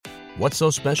What's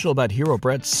so special about Hero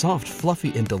Bread's soft,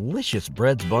 fluffy, and delicious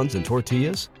breads, buns, and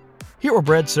tortillas? Hero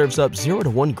Bread serves up 0 to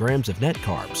 1 grams of net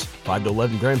carbs, 5 to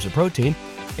 11 grams of protein,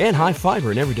 and high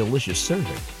fiber in every delicious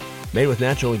serving. Made with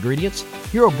natural ingredients,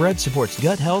 Hero Bread supports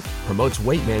gut health, promotes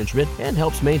weight management, and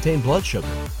helps maintain blood sugar.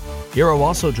 Hero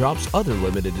also drops other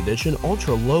limited edition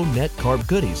ultra-low net carb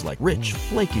goodies like rich,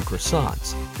 flaky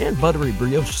croissants and buttery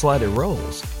brioche slider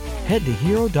rolls. Head to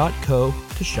hero.co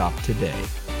to shop today.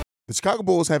 The Chicago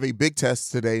Bulls have a big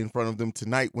test today in front of them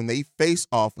tonight when they face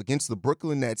off against the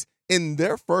Brooklyn Nets in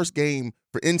their first game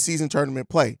for in-season tournament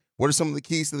play. What are some of the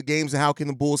keys to the games and how can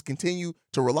the Bulls continue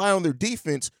to rely on their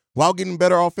defense while getting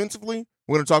better offensively?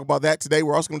 We're going to talk about that today.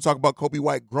 We're also going to talk about Coby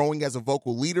White growing as a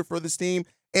vocal leader for this team,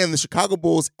 and the Chicago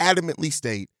Bulls adamantly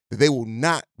state that they will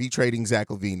not be trading Zach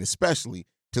LaVine, especially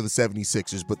to the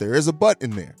 76ers. But there is a but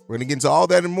in there. We're going to get into all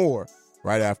that and more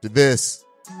right after this.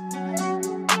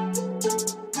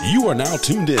 You are now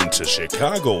tuned in to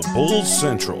Chicago Bulls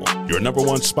Central, your number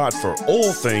one spot for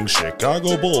all things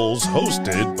Chicago Bulls,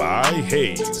 hosted by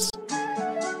Hayes.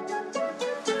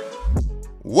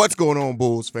 What's going on,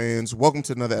 Bulls fans? Welcome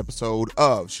to another episode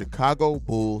of Chicago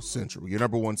Bulls Central, your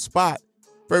number one spot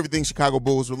for everything Chicago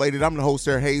Bulls related. I'm the host,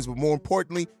 Sarah Hayes, but more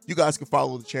importantly, you guys can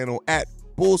follow the channel at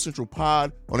Bulls Central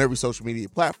Pod on every social media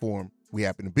platform we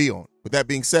happen to be on. With that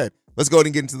being said, let's go ahead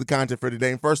and get into the content for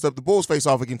today. And first up, the Bulls face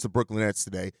off against the Brooklyn Nets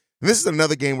today. And this is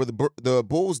another game where the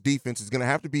Bulls defense is going to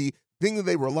have to be the thing that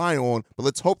they rely on, but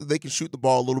let's hope that they can shoot the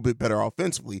ball a little bit better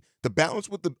offensively. The balance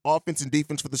with the offense and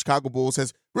defense for the Chicago Bulls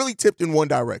has really tipped in one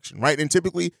direction, right? And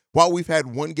typically, while we've had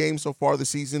one game so far this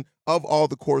season of all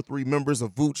the core three members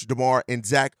of Vooch, DeMar, and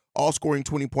Zach all scoring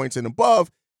 20 points and above,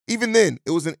 even then,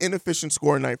 it was an inefficient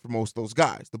scoring night for most of those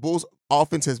guys. The Bulls'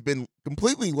 offense has been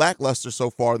completely lackluster so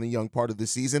far in the young part of the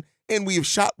season, and we have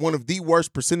shot one of the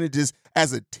worst percentages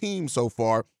as a team so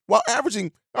far, while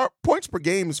averaging our points per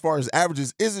game as far as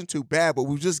averages isn't too bad, but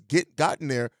we've just gotten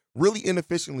there really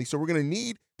inefficiently. So we're going to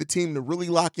need the team to really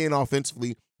lock in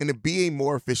offensively and to be a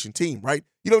more efficient team, right?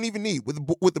 You don't even need, with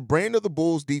the brand of the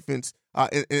Bulls defense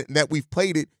and that we've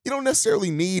played it, you don't necessarily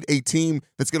need a team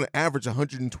that's going to average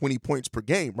 120 points per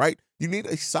game, right? You need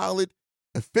a solid,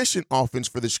 efficient offense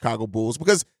for the Chicago Bulls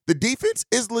because the defense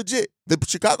is legit. The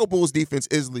Chicago Bulls defense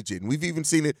is legit. And we've even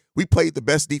seen it. We played the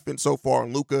best defense so far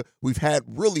on Luka. We've had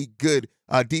really good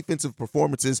defensive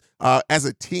performances as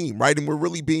a team, right? And we're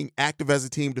really being active as a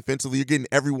team defensively. You're getting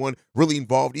everyone really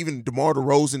involved, even DeMar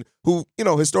DeRozan, who,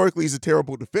 historically is a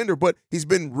terrible defender, but he's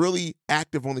been really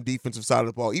active on the defensive side of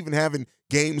the ball, even having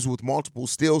games with multiple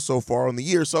steals so far on the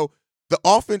year. So the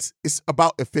offense is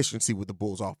about efficiency with the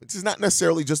Bulls offense. It's not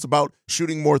necessarily just about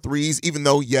shooting more threes, even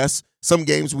though, yes, some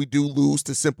games we do lose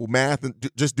to simple math and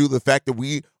just due to the fact that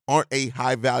we aren't a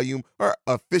high volume or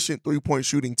efficient three-point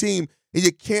shooting team, and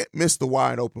you can't miss the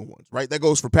wide open ones, right? That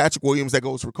goes for Patrick Williams, that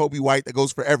goes for Coby White, that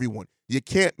goes for everyone. You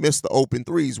can't miss the open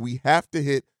threes. We have to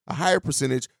hit a higher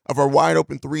percentage of our wide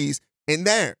open threes. And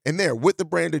there, with the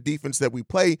brand of defense that we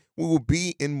play, we will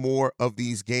be in more of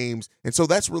these games. And so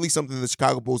that's really something the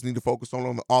Chicago Bulls need to focus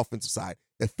on the offensive side.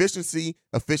 Efficiency,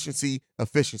 efficiency,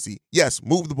 efficiency. Yes,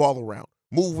 move the ball around.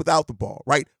 Move without the ball,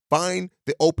 right? Find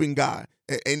the open guy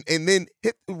and then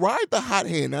ride the hot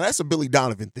hand. Now, that's a Billy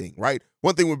Donovan thing, right?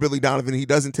 One thing with Billy Donovan, he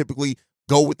doesn't typically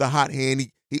go with the hot hand.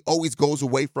 He always goes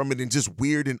away from it in just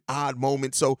weird and odd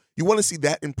moments. So you want to see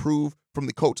that improve from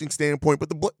the coaching standpoint, but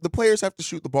the players have to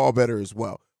shoot the ball better as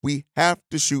well. We have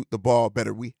to shoot the ball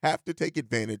better. We have to take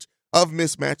advantage of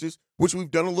mismatches, which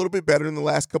we've done a little bit better in the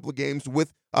last couple of games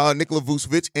with Nikola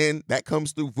Vucevic, and that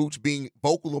comes through Vooch being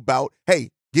vocal about,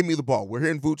 hey, give me the ball. We're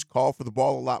hearing Vooch call for the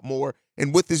ball a lot more,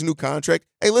 and with his new contract,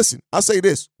 hey, listen, I'll say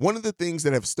this. One of the things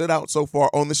that have stood out so far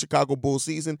on the Chicago Bulls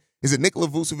season is that Nikola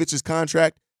Vucevic's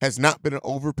contract has not been an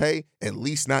overpay, at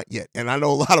least not yet. And I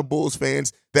know a lot of Bulls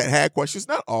fans that had questions,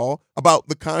 not all, about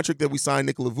the contract that we signed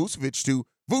Nikola Vucevic to.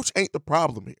 Vooch ain't the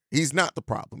problem here. He's not the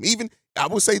problem. Even, I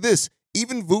will say this,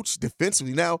 even Vooch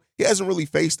defensively, now, he hasn't really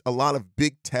faced a lot of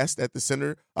big tests at the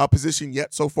center position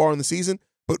yet so far in the season,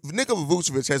 but Nikola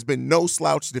Vucevic has been no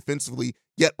slouch defensively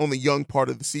yet on the young part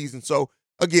of the season. So,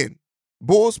 again,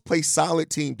 Bulls play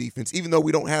solid team defense, even though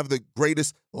we don't have the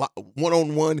greatest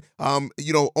one-on-one,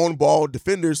 on-ball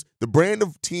defenders. The brand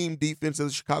of team defense that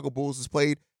the Chicago Bulls has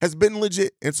played has been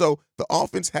legit, and so the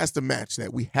offense has to match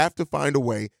that. We have to find a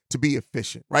way to be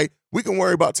efficient, right? We can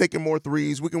worry about taking more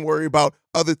threes. We can worry about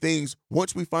other things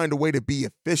once we find a way to be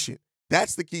efficient.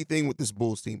 That's the key thing with this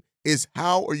Bulls team is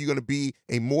how are you going to be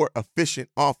a more efficient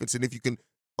offense, and if you can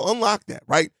unlock that,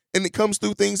 right? And it comes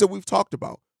through things that we've talked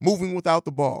about, moving without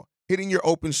the ball, hitting your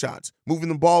open shots, moving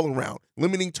the ball around,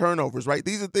 limiting turnovers, right?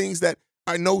 These are things that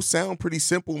I know sound pretty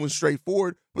simple and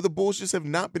straightforward, but the Bulls just have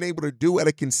not been able to do at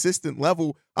a consistent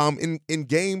level in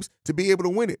games to be able to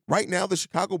win it. Right now, the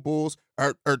Chicago Bulls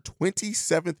are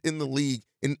 27th in the league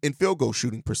in field goal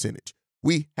shooting percentage.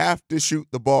 We have to shoot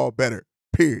the ball better,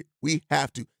 period. We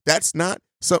have to. That's not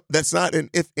an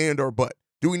if, and, or but.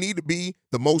 Do we need to be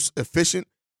the most efficient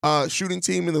shooting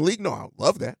team in the league? No, I would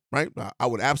love that, right? I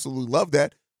would absolutely love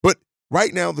that. But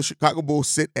right now, the Chicago Bulls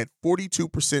sit at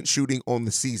 42% shooting on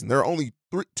the season. There are only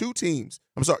two teams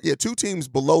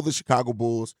below the Chicago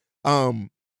Bulls in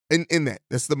that.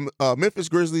 That's the Memphis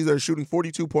Grizzlies that are shooting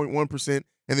 42.1%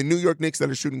 and the New York Knicks that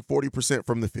are shooting 40%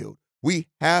 from the field. We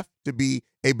have to be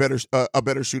a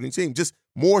better shooting team, just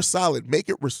more solid, make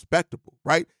it respectable,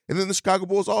 right? And then the Chicago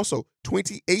Bulls also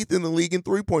 28th in the league in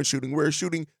three-point shooting. We're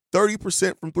shooting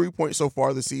 30% from three-point so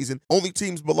far this season. Only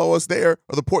teams below us there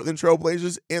are the Portland Trail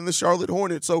Blazers and the Charlotte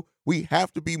Hornets. So we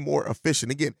have to be more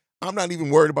efficient. Again, I'm not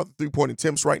even worried about the three-point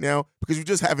attempts right now because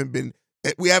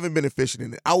we haven't been efficient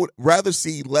in it. I would rather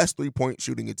see less three-point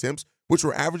shooting attempts, which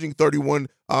we're averaging 31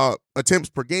 attempts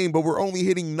per game, but we're only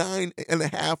hitting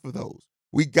 9.5 of those.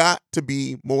 We got to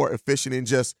be more efficient in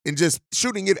just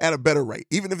shooting it at a better rate,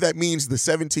 even if that means the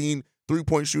 17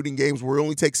 three-point shooting games where we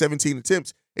only take 17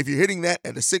 attempts. If you're hitting that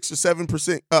at a 6 or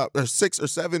 7%, or 6 or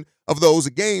 7 of those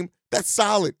a game, that's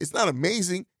solid. It's not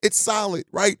amazing. It's solid,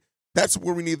 right? That's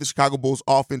where we need the Chicago Bulls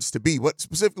offense to be. But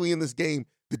specifically in this game,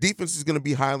 the defense is going to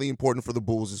be highly important for the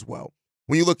Bulls as well.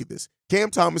 When you look at this,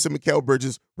 Cam Thomas and Mikal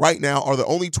Bridges right now are the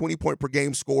only 20-point per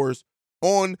game scorers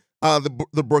on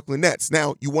the Brooklyn Nets.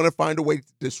 Now, you want to find a way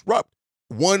to disrupt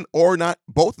one or not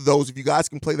both of those if you guys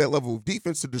can play that level of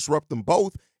defense to disrupt them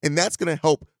both, and that's going to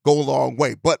help go a long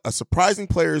way. But a surprising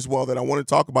player as well that I want to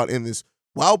talk about in this,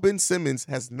 while Ben Simmons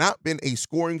has not been a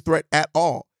scoring threat at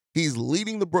all, he's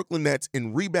leading the Brooklyn Nets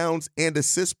in rebounds and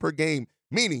assists per game,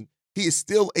 meaning he is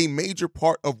still a major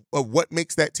part of what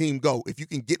makes that team go. If you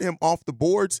can get him off the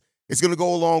boards, it's going to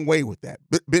go a long way with that.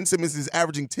 Ben Simmons is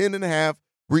averaging 10.5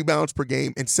 rebounds per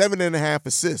game and 7.5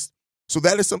 assists. So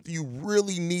that is something you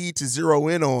really need to zero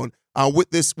in on with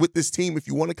this team if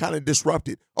you want to kind of disrupt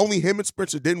it. Only him and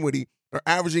Spencer Dinwiddie are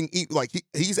averaging,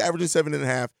 he's averaging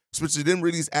 7.5. Spencer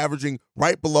Dinwiddie's averaging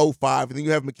right below 5, and then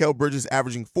you have Mikal Bridges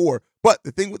averaging 4. But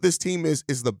the thing with this team is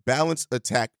the balanced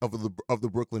attack of the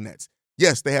Brooklyn Nets.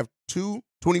 Yes, they have 2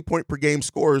 20-point per game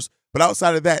scorers, but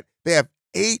outside of that, they have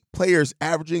 8 players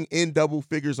averaging in double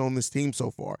figures on this team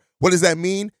so far. What does that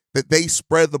mean? That they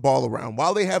spread the ball around.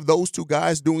 While they have those two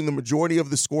guys doing the majority of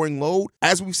the scoring load,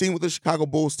 as we've seen with the Chicago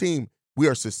Bulls team, we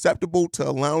are susceptible to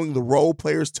allowing the role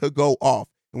players to go off.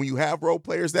 And when you have role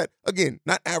players that, again,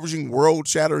 not averaging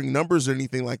world-shattering numbers or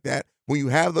anything like that, when you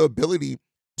have the ability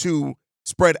to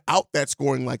spread out that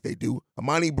scoring like they do,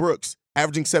 Amani Brooks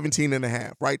averaging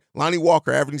 17.5, right? Lonnie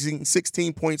Walker averaging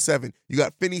 16.7. You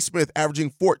got Finney Smith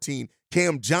averaging 14.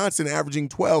 Cam Johnson averaging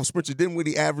 12, Spencer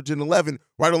Dinwiddie averaging 11,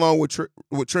 right along with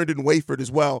Trendon Wayford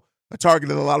as well, a target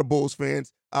that a lot of Bulls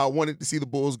fans wanted to see the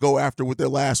Bulls go after with their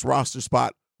last roster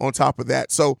spot on top of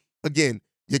that. So, again,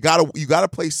 you gotta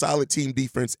play solid team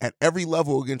defense at every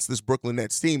level against this Brooklyn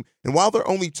Nets team. And while they're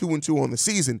only 2-2 on the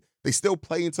season, they still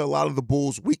play into a lot of the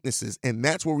Bulls' weaknesses, and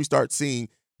that's where we start seeing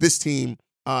this team,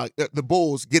 the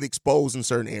Bulls, get exposed in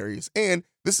certain areas. And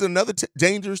this is another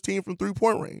dangerous team from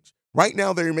three-point range. Right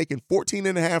now, they're making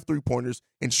 14.5 three-pointers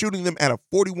and shooting them at a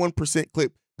 41%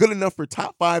 clip, good enough for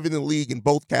top 5 in the league in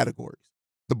both categories.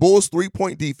 The Bulls'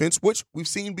 three-point defense, which we've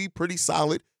seen be pretty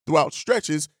solid throughout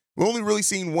stretches, we've only really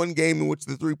seen one game in which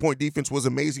the three-point defense was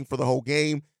amazing for the whole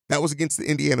game. That was against the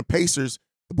Indiana Pacers.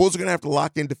 The Bulls are going to have to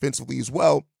lock in defensively as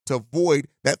well to avoid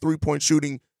that three-point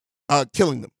shooting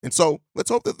killing them. And so let's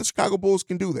hope that the Chicago Bulls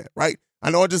can do that, right?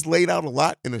 I know I just laid out a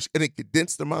lot in a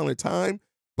condensed amount of time,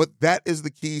 but that is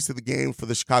the keys to the game for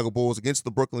the Chicago Bulls against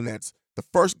the Brooklyn Nets. The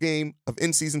first game of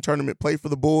in-season tournament play for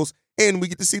the Bulls, and we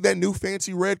get to see that new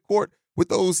fancy red court with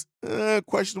those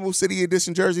questionable City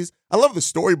Edition jerseys. I love the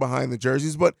story behind the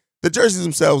jerseys, but the jerseys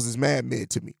themselves is mad mid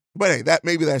to me. But hey,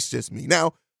 maybe that's just me.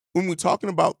 Now, when we're talking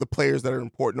about the players that are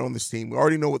important on this team, we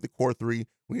already know what the core three,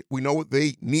 we know what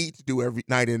they need to do every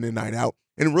night in and night out,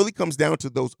 and it really comes down to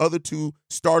those other two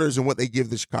starters and what they give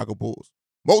the Chicago Bulls.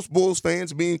 Most Bulls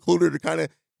fans, me included, are kind of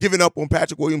giving up on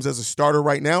Patrick Williams as a starter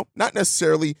right now. Not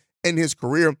necessarily in his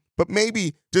career, but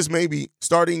maybe, just maybe,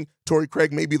 starting Torrey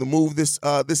Craig may be the move this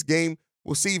game.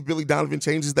 We'll see if Billy Donovan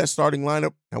changes that starting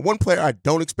lineup. Now, one player I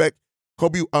don't expect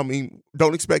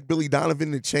Billy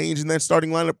Donovan to change in that starting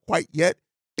lineup quite yet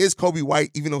is Coby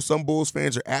White, even though some Bulls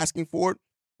fans are asking for it.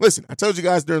 Listen, I told you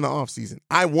guys during the offseason,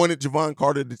 I wanted Javon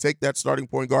Carter to take that starting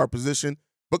point guard position,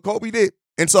 but Coby did.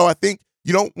 And so I think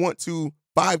you don't want to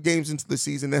 5 games into the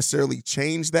season necessarily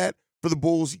change that, for the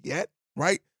Bulls yet,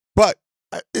 right? But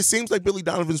it seems like Billy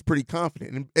Donovan's pretty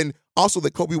confident, and also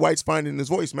that Coby White's finding his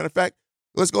voice. Matter of fact,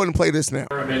 let's go ahead and play this now.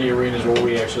 There are many arenas where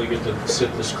we actually get to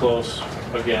sit this close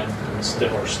again,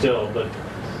 or still, but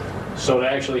so to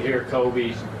actually hear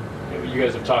Coby, you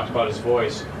guys have talked about his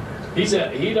voice. He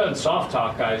doesn't soft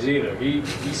talk guys either. He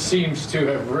seems to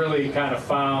have really kind of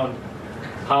found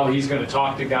how he's going to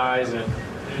talk to guys, and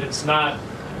it's not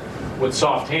with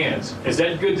soft hands. Is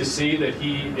that good to see that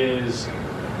he is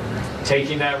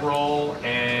taking that role,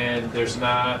 and he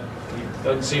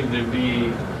doesn't seem to be,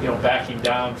 backing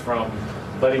down from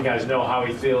letting guys know how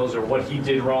he feels or what he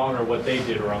did wrong or what they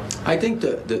did wrong? I think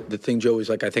the thing, Joe, is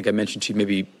like I think I mentioned to you,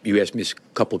 maybe you asked me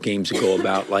a couple games ago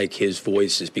about like his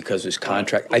voice is because of his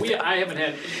contract. I haven't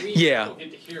had. Yeah,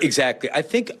 exactly. I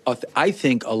think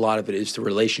a lot of it is the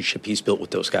relationship he's built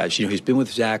with those guys. He's been with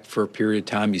Zach for a period of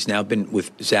time. He's now been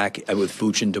with Zach and with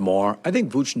Vooch and DeMar. I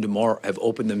think Vooch and DeMar have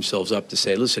opened themselves up to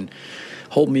say, listen,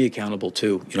 hold me accountable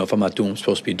too, if I'm not doing what I'm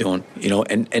supposed to be doing,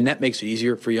 and that makes it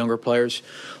easier for younger players.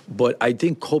 But I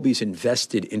think Coby's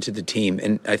invested into the team.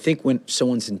 And I think when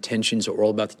someone's intentions are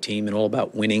all about the team and all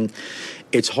about winning,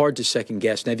 it's hard to second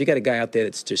guess. Now, if you got a guy out there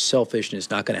that's just selfish and is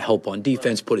not going to help on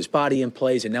defense, put his body in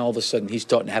plays, and now all of a sudden he's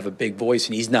starting to have a big voice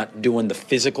and he's not doing the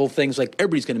physical things, like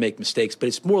everybody's going to make mistakes, but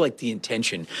it's more like the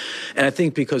intention. And I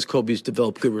think because Coby's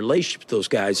developed good relationships with those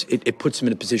guys, it puts him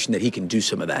in a position that he can do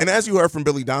some of that. And as you heard from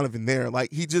Billy Donovan there,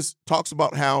 like he just talks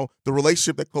about how the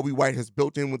relationship that Coby White has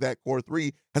built in with that core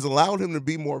three has allowed him to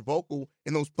be more vocal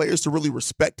and those players to really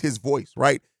respect his voice,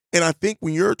 right? And I think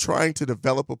when you're trying to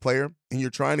develop a player and you're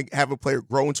trying to have a player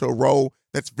grow into a role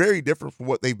that's very different from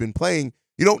what they've been playing,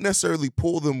 you don't necessarily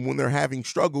pull them when they're having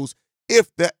struggles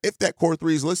if that core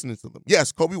three is listening to them.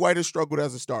 Yes, Coby White has struggled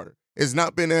as a starter. It's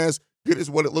not been as good as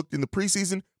what it looked in the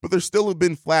preseason, but there still have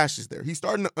been flashes there. He's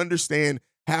starting to understand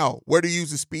where to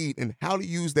use his speed and how to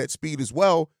use that speed as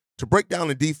well to break down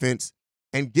the defense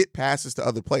and get passes to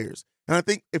other players. And I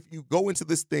think if you go into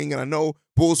this thing, and I know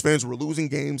Bulls fans were losing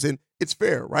games, and it's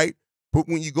fair, right? But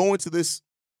when you go into this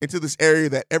area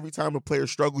that every time a player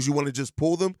struggles, you want to just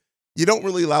pull them, you don't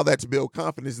really allow that to build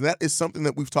confidence. And that is something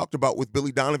that we've talked about with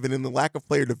Billy Donovan and the lack of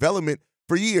player development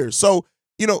for years. So,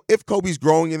 if Coby's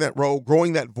growing in that role,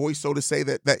 growing that voice, so to say,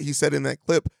 that he said in that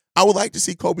clip, I would like to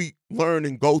see Coby learn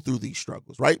and go through these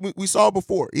struggles, right? We saw it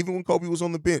before, even when Coby was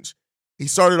on the bench. He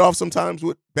started off sometimes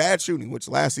with bad shooting, which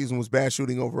last season was bad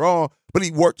shooting overall, but he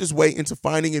worked his way into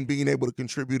finding and being able to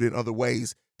contribute in other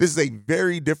ways. This is a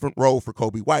very different role for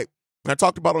Coby White. And I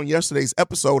talked about on yesterday's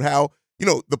episode how,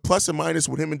 the plus and minus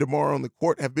with him and DeMar on the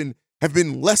court have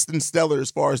been less than stellar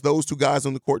as far as those two guys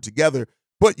on the court together,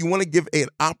 but you want to give an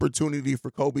opportunity for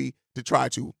Coby to try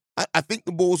to. I think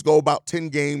the Bulls go about 10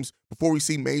 games before we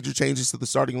see major changes to the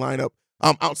starting lineup.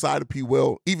 Outside of P.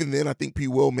 Will. Even then, I think P.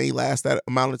 Will may last that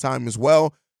amount of time as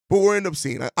well. But we'll end up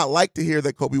seeing. I like to hear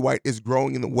that Coby White is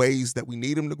growing in the ways that we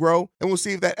need him to grow. And we'll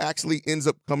see if that actually ends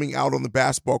up coming out on the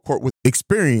basketball court.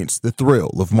 Experience the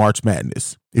thrill of March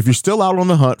Madness. If you're still out on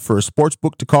the hunt for a sports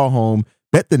book to call home,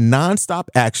 bet the nonstop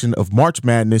action of March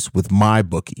Madness with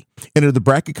MyBookie. Enter the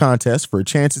bracket contest for a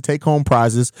chance to take home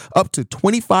prizes up to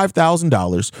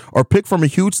 $25,000 or pick from a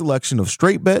huge selection of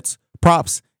straight bets,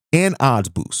 props, and odds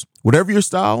boosts. Whatever your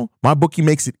style, MyBookie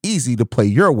makes it easy to play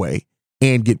your way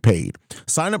and get paid.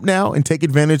 Sign up now and take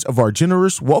advantage of our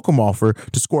generous welcome offer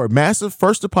to score a massive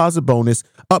first deposit bonus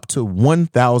up to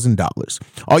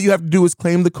 $1,000. All you have to do is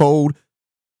claim the code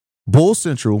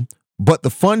BULLCENTRAL, but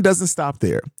the fun doesn't stop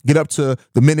there. Get up to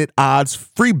the minute odds,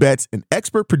 free bets, and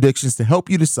expert predictions to help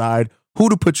you decide who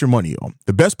to put your money on.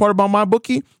 The best part about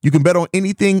MyBookie, you can bet on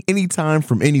anything, anytime,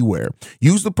 from anywhere.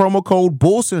 Use the promo code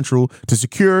BULLCENTRAL to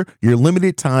secure your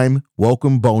limited time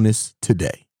welcome bonus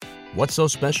today. What's so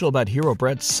special about Hero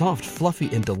Bread's soft,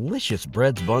 fluffy, and delicious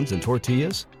breads, buns, and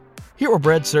tortillas? Hero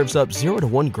Bread serves up 0 to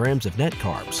 1 grams of net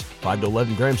carbs, 5 to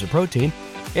 11 grams of protein,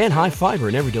 and high fiber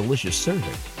in every delicious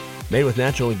serving. Made with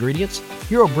natural ingredients,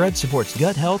 Hero Bread supports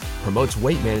gut health, promotes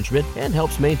weight management, and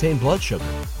helps maintain blood sugar.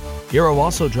 Hero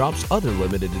also drops other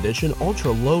limited edition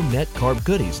ultra-low net carb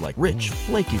goodies like rich,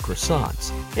 flaky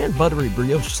croissants and buttery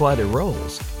brioche slider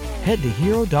rolls. Head to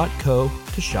hero.co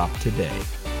to shop today.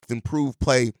 Improve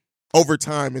play over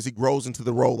time as he grows into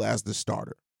the role as the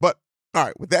starter. But, all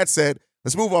right, with that said,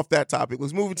 let's move off that topic.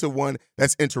 Let's move into one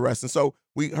that's interesting. So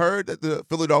we heard that the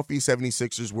Philadelphia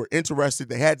 76ers were interested.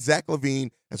 They had Zach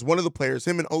LaVine as one of the players,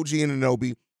 him and OG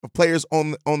Anunoby, of players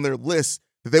on their list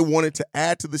that they wanted to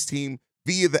add to this team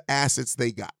via the assets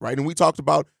they got, right? And we talked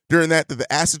about during that the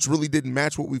assets really didn't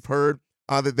match what we've heard,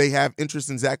 that they have interest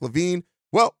in Zach LaVine.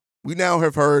 Well, we now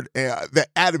have heard that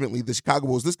adamantly the Chicago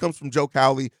Bulls, this comes from Joe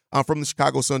Cowley from the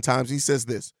Chicago Sun-Times. He says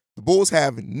this: The Bulls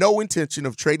have no intention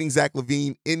of trading Zach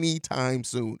LaVine anytime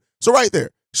soon. So right there,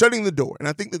 shutting the door. And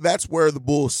I think that that's where the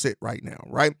Bulls sit right now,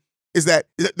 right? Is that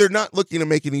they're not looking to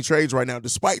make any trades right now,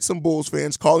 despite some Bulls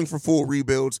fans calling for full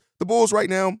rebuilds. The Bulls right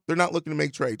now, they're not looking to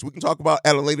make trades. We can talk about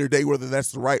at a later day whether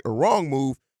that's the right or wrong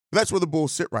move, but that's where the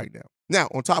Bulls sit right now. Now,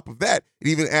 on top of that, it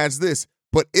even adds this,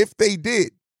 but if they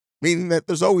did, meaning that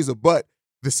there's always a but,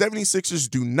 the 76ers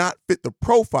do not fit the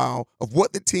profile of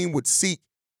what the team would seek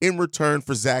in return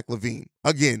for Zach LaVine.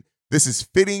 Again, this is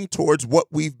fitting towards what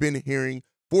we've been hearing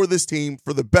for this team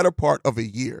for the better part of a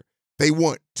year. They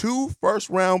want 2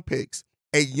 first-round picks,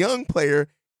 a young player,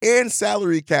 and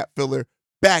salary cap filler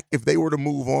back if they were to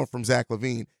move on from Zach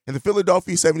LaVine. And the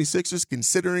Philadelphia 76ers,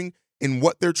 considering in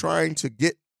what they're trying to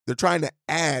get, they're trying to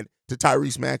add to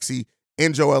Tyrese Maxey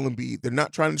and Joel Embiid. They're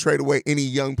not trying to trade away any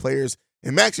young players.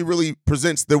 And Maxey really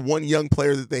presents the one young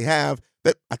player that they have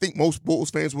that I think most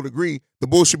Bulls fans would agree the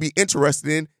Bulls should be interested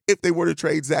in if they were to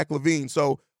trade Zach LaVine.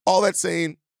 So all that's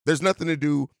saying, there's nothing to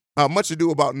do, much to do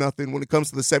about nothing when it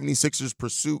comes to the 76ers'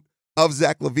 pursuit of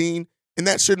Zach LaVine. And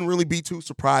that shouldn't really be too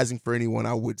surprising for anyone,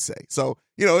 I would say. So,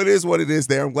 it is what it is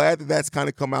there. I'm glad that that's kind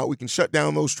of come out. We can shut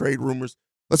down those trade rumors.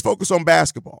 Let's focus on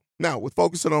basketball. Now, with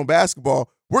focusing on basketball,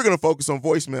 we're going to focus on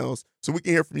voicemails so we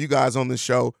can hear from you guys on this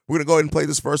show. We're going to go ahead and play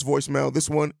this first voicemail. This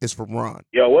one is from Ron.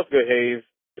 Yo, what's good, Hayes?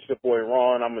 It's your boy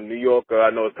Ron. I'm a New Yorker.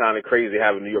 I know it's kind of crazy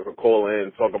having a New Yorker call in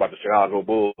and talk about the Chicago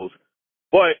Bulls.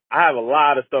 But I have a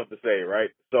lot of stuff to say, right?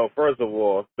 So, first of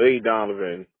all, Billy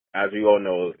Donovan, as we all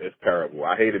know, is terrible.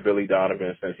 I hated Billy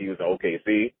Donovan since he was at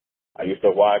OKC. I used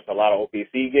to watch a lot of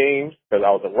OKC games because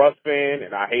I was a Russ fan,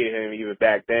 and I hated him even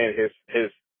back then.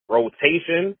 His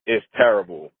rotation is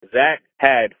terrible. Zach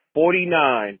had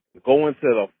 49 going to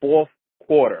the fourth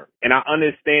quarter, and I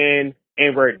understand,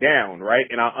 and we're down, right?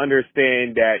 And I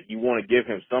understand that you want to give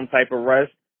him some type of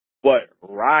rest, but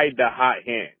ride the hot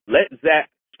hand. Let Zach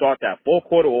start that fourth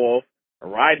quarter off,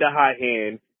 ride the hot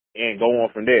hand, and go on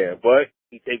from there. But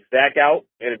he takes Zach out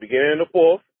in the beginning of the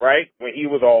fourth, right, when he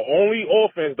was our only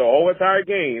offense the whole entire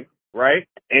game, right?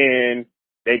 And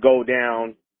they go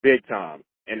down big time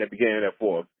in the beginning of the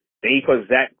fourth. Then he puts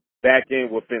Zach back in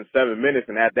within 7 minutes,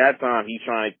 and at that time he's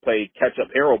trying to play catch-up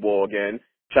hero ball again,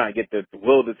 trying to get the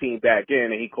will of the team back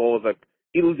in, and he calls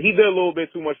he did a little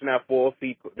bit too much in that fourth.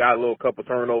 He got a little couple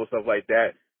turnovers, stuff like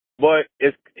that. But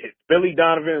it's Billy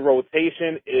Donovan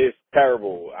rotation is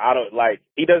terrible.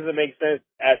 He doesn't make sense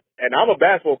and I'm a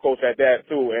basketball coach at that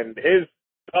too. And his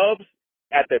subs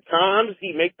at the times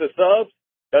he makes the subs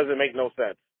doesn't make no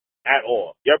sense at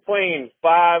all. You're playing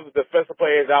 5 defensive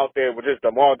players out there with just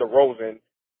DeMar DeRozan,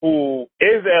 who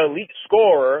is an elite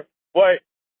scorer, but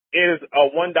is a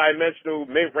one-dimensional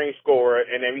mid-range scorer,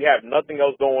 and then we have nothing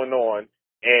else going on,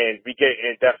 and we get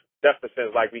in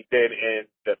deficits like we did in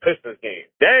the Pistons game.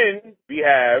 Then we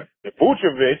have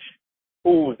Vucevic,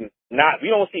 who's not, we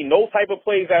don't see no type of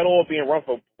plays at all being run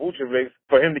for Vucevic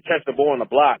for him to catch the ball on the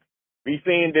block. We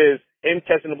seen this, him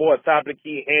catching the ball at top of the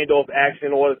key, handoff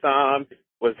action all the time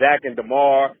with Zach and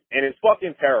DeMar, and it's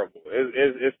fucking terrible.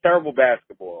 It's terrible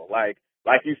basketball. Like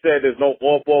you said, there's no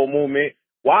off-ball movement.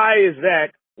 Why is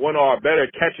Zach one of our better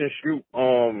catch-and-shoot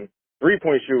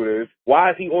three-point shooters?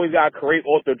 Why is he always got to create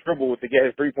off the dribble to get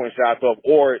his three-point shots off,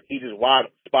 or he just wide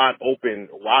open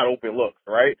looks,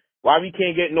 right? Why we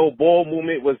can't get no ball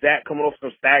movement with Zach coming off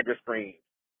some stagger screens,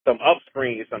 some up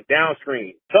screens, some down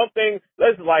screens, something.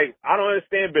 I don't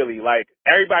understand Billy.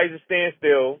 Everybody just stands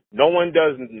still. No one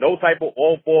does no type of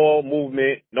off-ball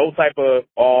movement, no type of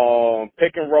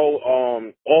pick and roll,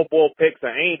 off-ball picks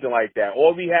or anything like that.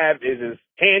 All we have is this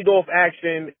handoff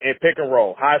action and pick and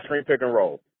roll, high screen pick and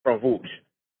roll from Vooch.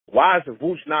 Why is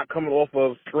Vooch not coming off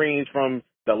of screens from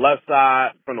the left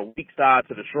side, from the weak side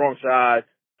to the strong side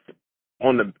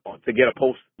to get a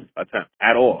post attempt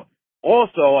at all?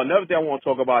 Also, another thing I want to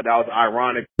talk about that was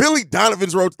ironic. Billy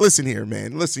Donovan's listen here,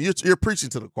 man. Listen, you're preaching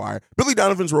to the choir. Billy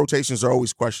Donovan's rotations are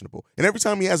always questionable. And every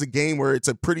time he has a game where it's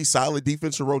a pretty solid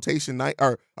defensive rotation night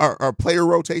or player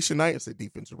rotation night, I say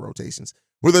defensive rotations,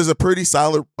 where there's a pretty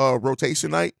solid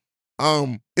rotation night,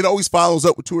 it always follows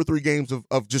up with 2 or 3 games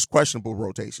of just questionable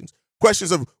rotations.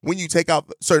 Questions of when you take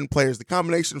out certain players, the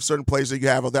combination of certain players that you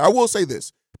have out there. I will say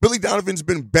this. Billy Donovan's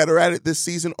been better at it this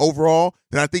season overall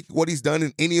than I think what he's done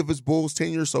in any of his Bulls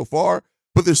tenure so far.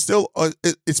 But there's still,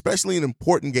 especially in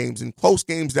important games, in close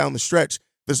games down the stretch,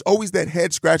 there's always that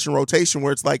head-scratching rotation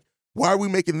where it's like, why are we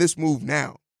making this move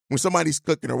now when somebody's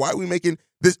cooking? Or why are we making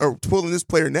this or pulling this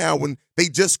player now when they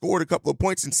just scored a couple of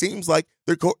points and seems like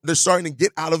they're starting to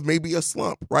get out of maybe a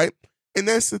slump, right? And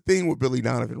that's the thing with Billy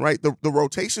Donovan, right? The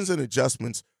rotations and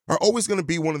adjustments are always going to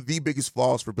be one of the biggest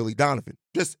flaws for Billy Donovan.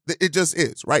 It just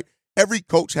is, right? every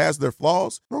coach has their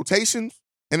flaws. Rotations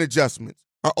and adjustments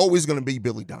are always going to be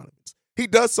Billy Donovan's. He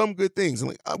does some good things.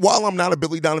 And while I'm not a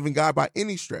Billy Donovan guy by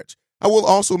any stretch, I will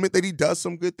also admit that he does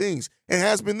some good things and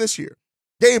has been this year.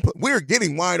 We're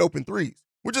getting wide open threes.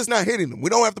 We're just not hitting them. We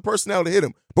don't have the personnel to hit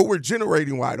them, but we're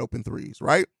generating wide open threes,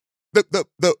 right?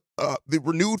 The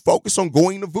renewed focus on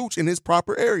going to Vooch in his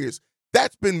proper areas,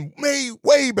 that's been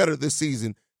way better this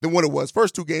season than what it was.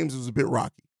 First 2 games, it was a bit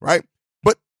rocky, right?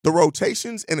 But the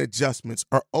rotations and adjustments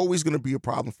are always going to be a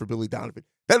problem for Billy Donovan.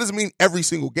 That doesn't mean every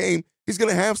single game. He's going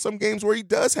to have some games where he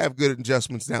does have good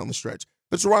adjustments down the stretch.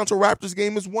 The Toronto Raptors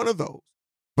game is one of those.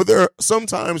 But there are some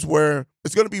times where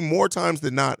it's going to be more times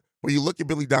than not where you look at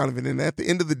Billy Donovan and at the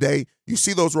end of the day, you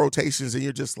see those rotations and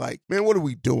you're just like, man, what are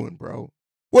we doing, bro?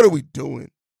 What are we doing?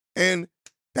 And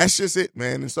that's just it,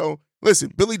 man. And so,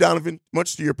 listen, Billy Donovan,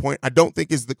 much to your point, I don't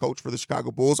think is the coach for the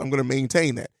Chicago Bulls. I'm going to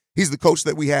maintain that. He's the coach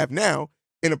that we have now,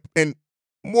 and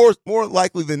more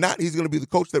likely than not, he's going to be the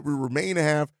coach that we remain to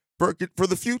have for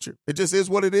the future. It just is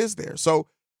what it is there. So,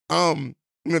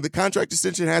 the contract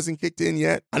extension hasn't kicked in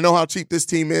yet. I know how cheap this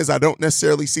team is. I don't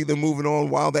necessarily see them moving on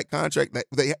while that contract, that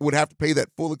they would have to pay that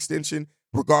full extension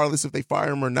regardless if they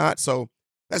fire him or not. So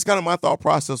that's kind of my thought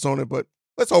process on it, but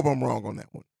let's hope I'm wrong on that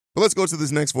one. But let's go to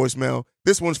this next voicemail.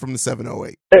 This one's from the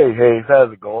 708. Hey, Hayes,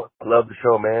 how's it going? I love the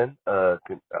show, man. I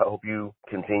hope you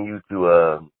continue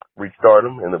to reach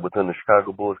stardom within the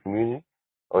Chicago Bulls community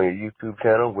on your YouTube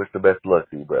channel. Wish the best of luck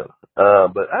to you, brother.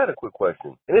 But I had a quick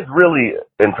question, and it's really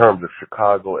in terms of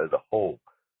Chicago as a whole.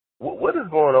 What is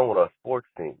going on with our sports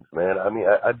teams, man? I mean,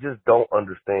 I just don't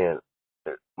understand.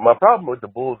 My problem with the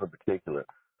Bulls in particular,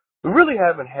 we really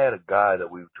haven't had a guy that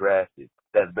we've drafted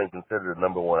that's been considered the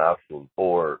number 1 option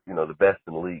or, the best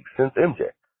in the league since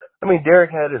MJ. I mean, Derek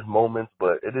had his moments,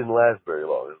 but it didn't last very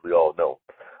long, as we all know.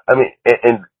 I mean,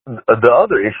 and the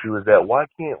other issue is that why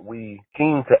can't we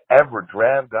seem to ever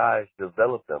draft guys,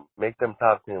 develop them, make them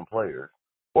top 10 players,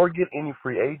 or get any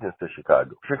free agents to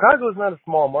Chicago? Chicago is not a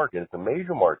small market. It's a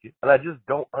major market, and I just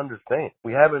don't understand.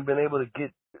 We haven't been able to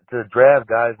get to draft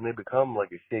guys and they become like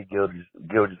a Shea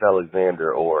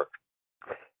Gilgeous-Alexander or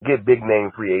get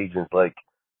big-name free agents like,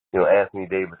 Anthony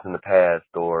Davis in the past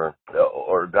or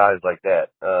guys like that.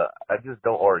 I just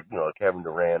don't, or, Kevin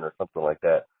Durant or something like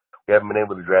that. We haven't been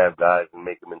able to draft guys and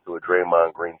make them into a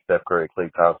Draymond Green, Steph Curry,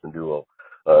 Klay Thompson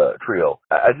trio.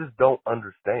 I just don't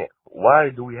understand. Why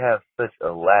do we have such a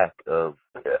lack of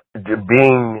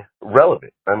being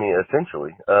relevant? I mean,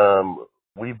 essentially,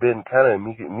 we've been kind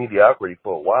of mediocrity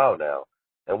for a while now,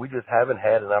 and we just haven't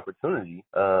had an opportunity,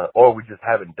 or we just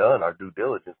haven't done our due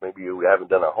diligence. Maybe we haven't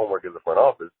done our homework as a front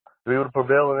office to be able to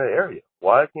prevail in that area.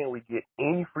 Why can't we get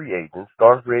any free agents,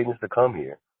 star free agents to come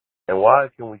here? And why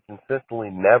can we consistently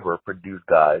never produce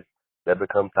guys that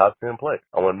become top 10 players?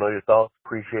 I want to know your thoughts.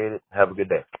 Appreciate it. Have a good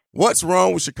day. What's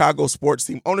wrong with Chicago's sports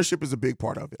team? Ownership is a big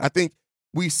part of it. I think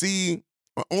we see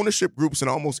ownership groups in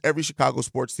almost every Chicago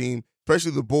sports team,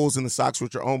 especially the Bulls and the Sox,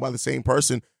 which are owned by the same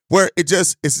person, where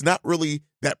it's not really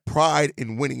that pride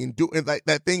in winning and doing like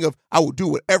that thing of I will do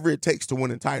whatever it takes to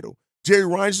win a title. Jerry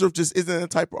Reinsdorf just isn't that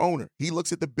type of owner. He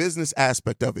looks at the business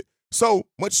aspect of it. So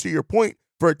much to your point,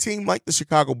 for a team like the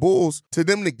Chicago Bulls, to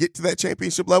them to get to that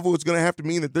championship level, it's going to have to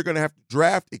mean that they're going to have to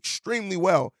draft extremely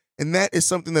well, and that is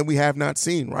something that we have not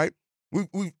seen. Right?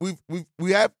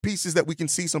 We have pieces that we can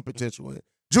see some potential in.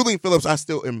 Julian Phillips, I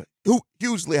still am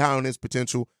hugely high on his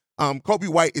potential. Kobe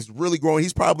White is really growing.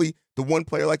 He's probably the one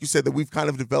player, like you said, that we've kind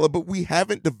of developed, but we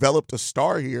haven't developed a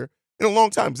star here in a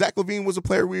long time. Zach LaVine was a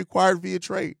player we acquired via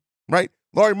trade, right?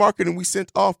 Lauri Markkanen we sent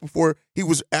off before he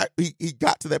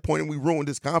got to that point, and we ruined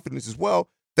his confidence as well.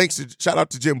 Shout out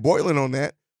to Jim Boylan on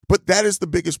that. But that is the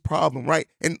biggest problem, right?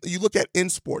 And you look at in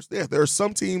sports, there are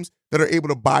some teams that are able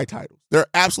to buy titles. There are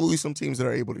absolutely some teams that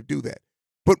are able to do that.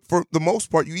 But for the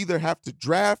most part, you either have to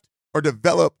draft or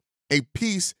develop a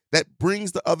piece that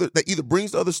either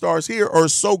brings the other stars here or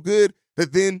is so good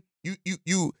that then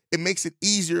it makes it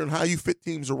easier on how you fit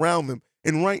teams around them.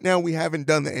 And right now we haven't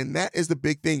done that. And that is the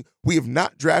big thing. We have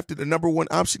not drafted a number 1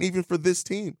 option even for this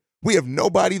team. We have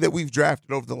nobody that we've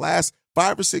drafted over the last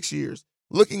 5 or 6 years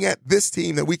looking at this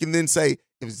team that we can then say,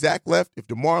 if Zach left, if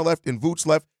DeMar left, and Vooch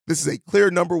left, this is a clear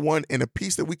number 1 and a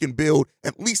piece that we can build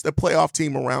at least a playoff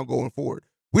team around going forward.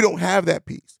 We don't have that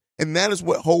piece. And that is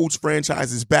what holds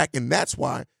franchises back. And that's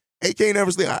why AK and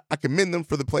Eversley, I commend them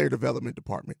for the player development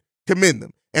department. Commend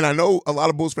them. And I know a lot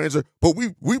of Bulls fans are, but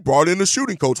we brought in a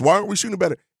shooting coach. Why aren't we shooting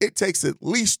better? It takes at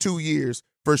least 2 years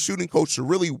for a shooting coach to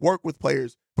really work with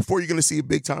players before you're going to see a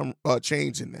big-time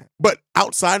change in that. But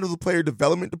outside of the player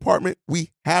development department,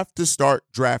 we have to start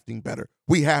drafting better.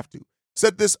 We have to.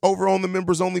 Said this over on the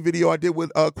members only video I did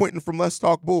with Quentin from Let's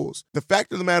Talk Bulls. The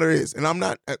fact of the matter is, and I'm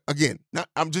not,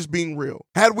 I'm just being real.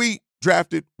 Had we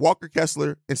drafted Walker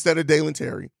Kessler instead of Dalen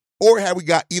Terry, or had we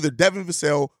got either Devin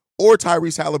Vassell or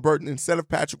Tyrese Halliburton instead of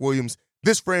Patrick Williams,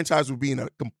 this franchise would be in a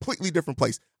completely different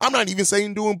place. I'm not even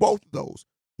saying doing both of those.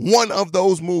 One of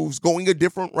those moves, going a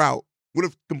different route, would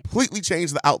have completely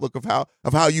changed the outlook of how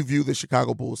you view the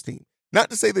Chicago Bulls team. Not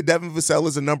to say that Devin Vassell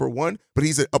is a number one, but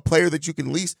he's a player that you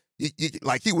can lease.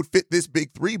 Like he would fit this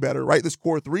big three better, right? This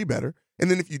core three better.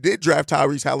 And then if you did draft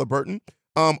Tyrese Halliburton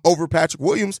over Patrick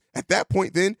Williams, at that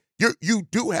point, then you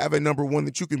do have a number one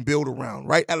that you can build around,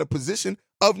 right? At a position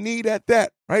of need at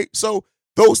that, right? So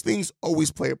those things always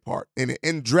play a part.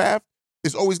 And draft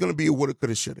is always going to be a woulda,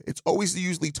 coulda, shoulda. It's always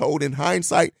usually told in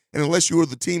hindsight. And unless you're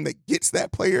the team that gets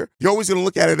that player, you're always going to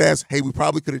look at it as, hey, we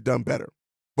probably could have done better.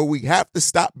 But we have to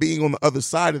stop being on the other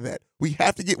side of that. We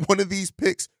have to get one of these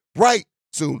picks right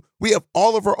soon. We have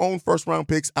all of our own first-round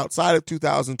picks outside of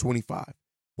 2025.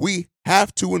 We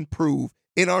have to improve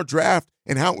in our draft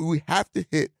and how we have to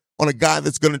hit on a guy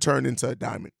that's going to turn into a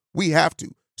diamond. We have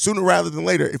to, sooner rather than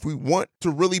later, if we want to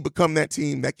really become that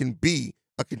team that can be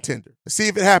a contender. Let's see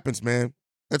if it happens, man.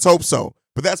 Let's hope so.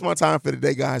 But that's my time for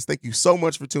today, guys. Thank you so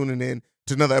much for tuning in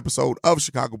to another episode of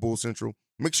Chicago Bulls Central.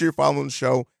 Make sure you're following the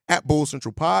show at Bulls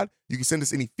Central Pod. You can send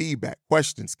us any feedback,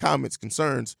 questions, comments,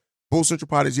 concerns,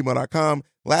 bullcentralpod@gmail.com.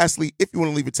 Lastly, if you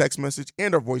want to leave a text message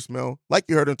and our voicemail, like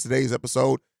you heard on today's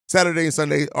episode, Saturday and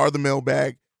Sunday are the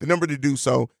mailbag. The number to do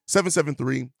so,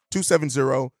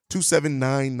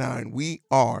 773-270-2799. We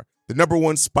are the number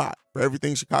one spot for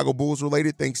everything Chicago Bulls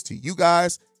related, thanks to you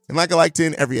guys. And like I like to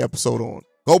end every episode on,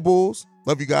 go Bulls.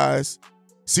 Love you guys.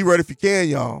 See right if you can,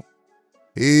 y'all.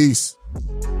 Peace.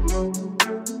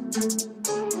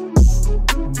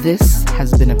 This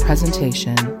has been a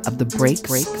presentation of the Break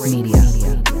Media.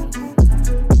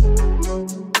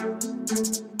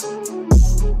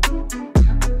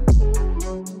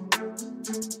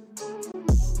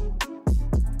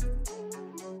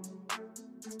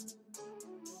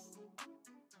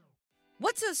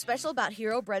 What's so special about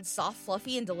Hero Bread's soft,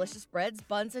 fluffy, and delicious breads,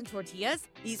 buns, and tortillas?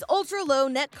 These ultra-low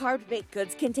net-carb baked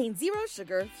goods contain zero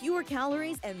sugar, fewer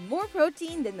calories, and more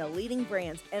protein than the leading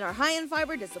brands, and are high in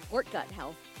fiber to support gut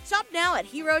health. Shop now at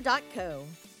Hero.co.